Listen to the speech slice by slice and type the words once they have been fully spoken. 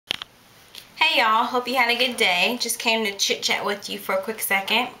Hey y'all, hope you had a good day. Just came to chit chat with you for a quick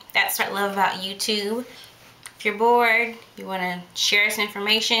second. That's what I love about YouTube. If you're bored, you want to share some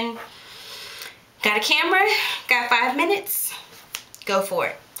information, got a camera, got 5 minutes, go for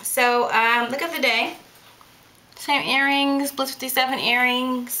it. So look at the day. Same earrings, Bliss 57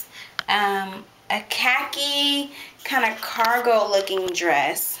 earrings, a khaki kind of cargo looking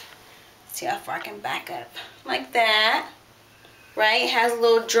dress. Let's see how far I can back up. Like that. Right? It has a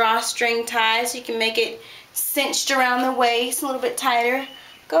little drawstring tie so you can make it cinched around the waist a little bit tighter.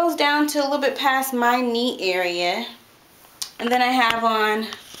 Goes down to a little bit past my knee area. And then I have on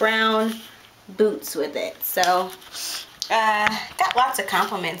brown boots with it. So, got lots of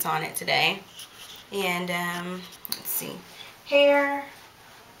compliments on it today. And, let's see. Hair.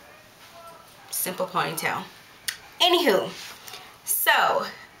 Simple ponytail. Anywho, so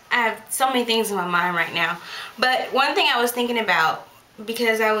I have so many things in my mind right now. But one thing I was thinking about,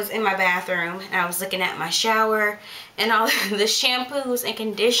 because I was in my bathroom and I was looking at my shower and all the shampoos and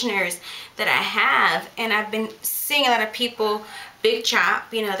conditioners that I have, and I've been seeing a lot of people big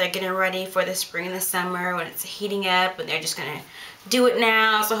chop, you know, they're getting ready for the spring and the summer when it's heating up and they're just gonna do it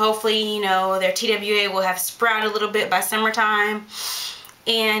now, so hopefully, you know, their TWA will have sprouted a little bit by summertime.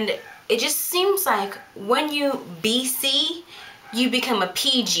 And it just seems like when you BC, you become a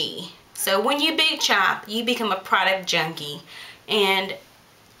PG. So when you big chop, you become a product junkie. And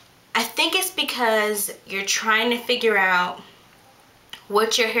I think it's because you're trying to figure out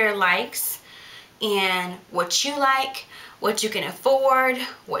what your hair likes and what you like, what you can afford,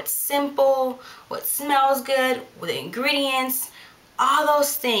 what's simple, what smells good, with ingredients, all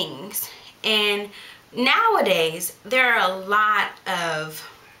those things. And nowadays, there are a lot of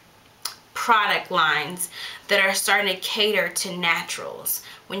product lines that are starting to cater to naturals.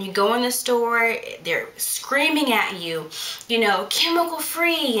 When you go in the store, they're screaming at you, you know, chemical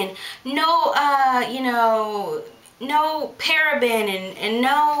free and no, you know, no paraben and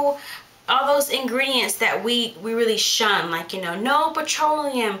no, all those ingredients that we really shun, like, you know, no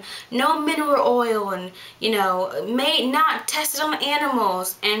petroleum, no mineral oil, and, you know, not tested on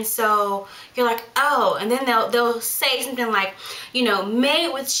animals. And so you're like, oh, and then they'll say something like, you know,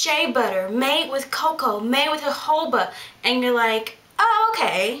 made with shea butter, made with cocoa, made with jojoba, and you're like, oh,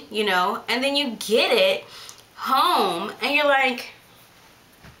 okay, you know, and then you get it home and you're like,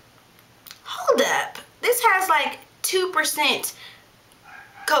 hold up, this has like 2%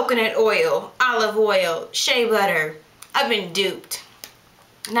 coconut oil, olive oil, shea butter. I've been duped.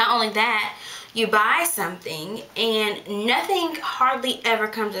 Not only that, you buy something and nothing hardly ever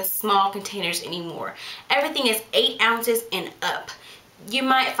comes in small containers anymore. Everything is 8 ounces and up. You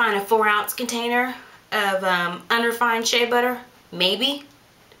might find a 4-ounce container of unrefined shea butter, maybe,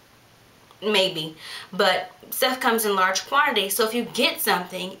 but stuff comes in large quantities. So if you get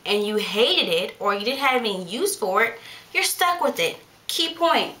something and you hated it or you didn't have any use for it, you're stuck with it. Key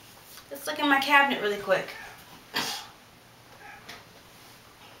point. Let's look in my cabinet really quick.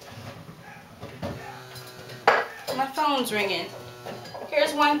 My phone's ringing.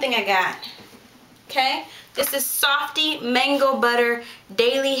 Here's one thing I got. Okay? This is Softy Mango Butter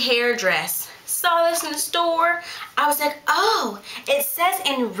Daily Hair Dress. Saw this in the store. I was like, oh, it says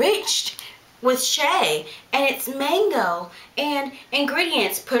enriched with shea and it's mango and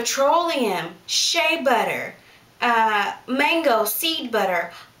ingredients, petroleum, shea butter, mango seed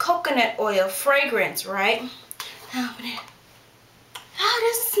butter, coconut oil, fragrance, right? Open it. Oh,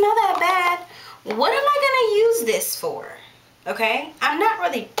 it doesn't smell that bad. What am I gonna use this for? Okay, I'm not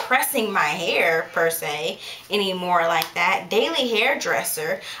really pressing my hair per se anymore like that. Daily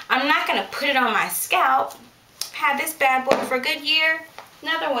hairdresser. I'm not gonna put it on my scalp. I've had this bad boy for a good year.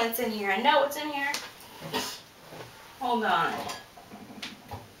 Another one's in here. I know what's in here. Hold on.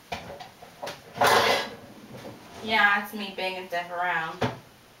 Yeah, it's me banging stuff around.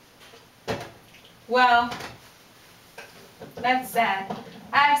 Well, that's sad.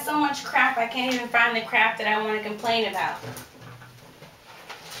 I have so much crap, I can't even find the crap that I want to complain about.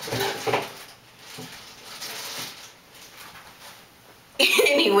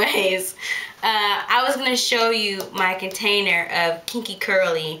 Anyways, I was going to show you my container of Kinky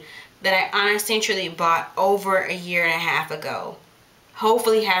Curly that I honestly and truly bought over a year and a half ago.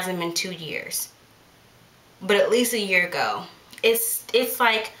 Hopefully it hasn't been 2 years. But at least a year ago. It's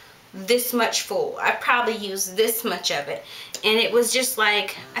like this much full. I probably used this much of it. And it was just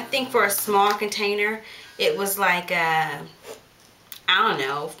like, I think for a small container, it was like, I don't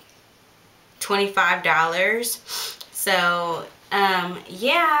know, $25. So,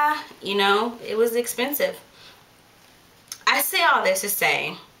 yeah, you know, it was expensive. I say all this to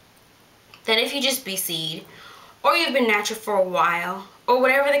say that if you just BC'd, or you've been natural for a while, or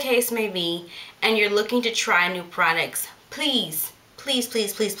whatever the case may be, and you're looking to try new products, please, please,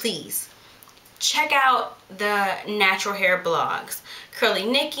 please, please, please, check out the natural hair blogs. Curly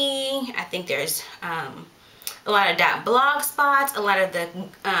Nikki, I think there's a lot of blog spots, a lot of the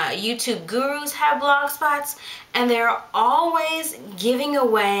YouTube gurus have blog spots, and they're always giving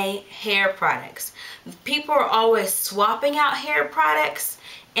away hair products. People are always swapping out hair products,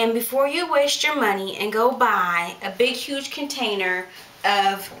 and before you waste your money and go buy a big huge container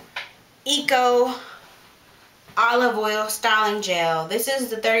of Eco olive oil styling gel, this is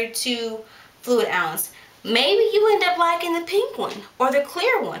the 32 fluid ounce, maybe you end up liking the pink one or the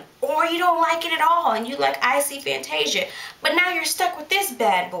clear one, or you don't like it at all and you like Icy Fantasia, but now you're stuck with this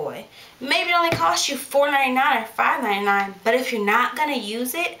bad boy. Maybe it only costs you $4.99 or $5.99, but if you're not gonna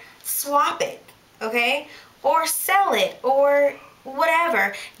use it, swap it, okay? Or sell it, or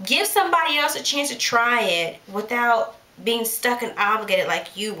whatever. Give somebody else a chance to try it without being stuck and obligated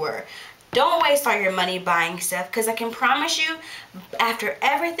like you were. Don't waste all your money buying stuff, because I can promise you, after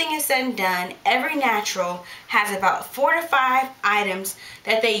everything is said and done, every natural has about 4 to 5 items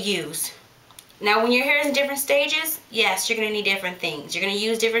that they use. Now, when your hair is in different stages, yes, you're going to need different things. You're going to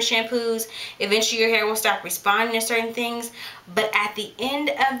use different shampoos. Eventually, your hair will stop responding to certain things. But at the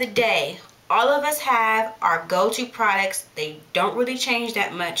end of the day, all of us have our go-to products. They don't really change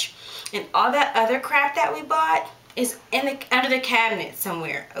that much. And all that other crap that we bought is under the cabinet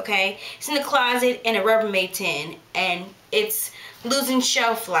somewhere, okay? It's in the closet in a Rubbermaid tin, and it's losing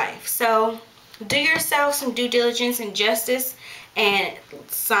shelf life. So do yourself some due diligence and justice and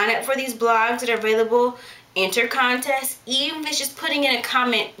sign up for these blogs that are available. Enter contests, even if it's just putting in a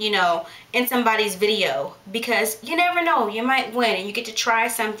comment, you know, in somebody's video, because you never know, you might win and you get to try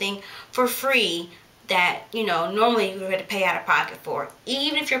something for free that, you know, normally you would have to pay out of pocket for.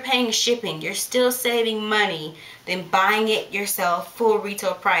 Even if you're paying shipping, you're still saving money than buying it yourself full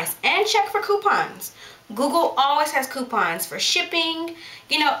retail price. And check for coupons. Google always has coupons for shipping.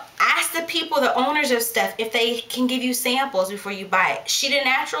 You know, ask the people, the owners of stuff, if they can give you samples before you buy it. Sheeta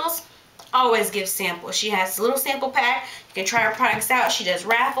Naturals always gives samples. She has a little sample pack. You can try her products out. She does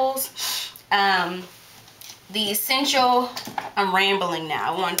raffles. The Essential, I'm rambling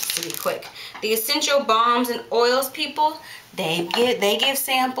now, I want this to be quick. The Essential Balms and Oils people, they give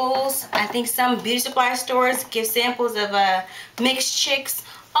samples. I think some beauty supply stores give samples of mixed chicks,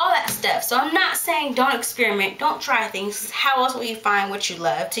 all that stuff. So I'm not saying don't experiment, don't try things. How else will you find what you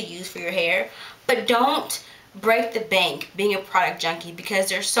love to use for your hair? But don't break the bank being a product junkie, because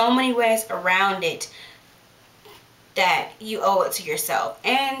there's so many ways around it that you owe it to yourself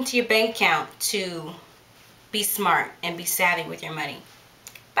and to your bank account to be smart and be savvy with your money.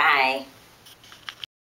 Bye.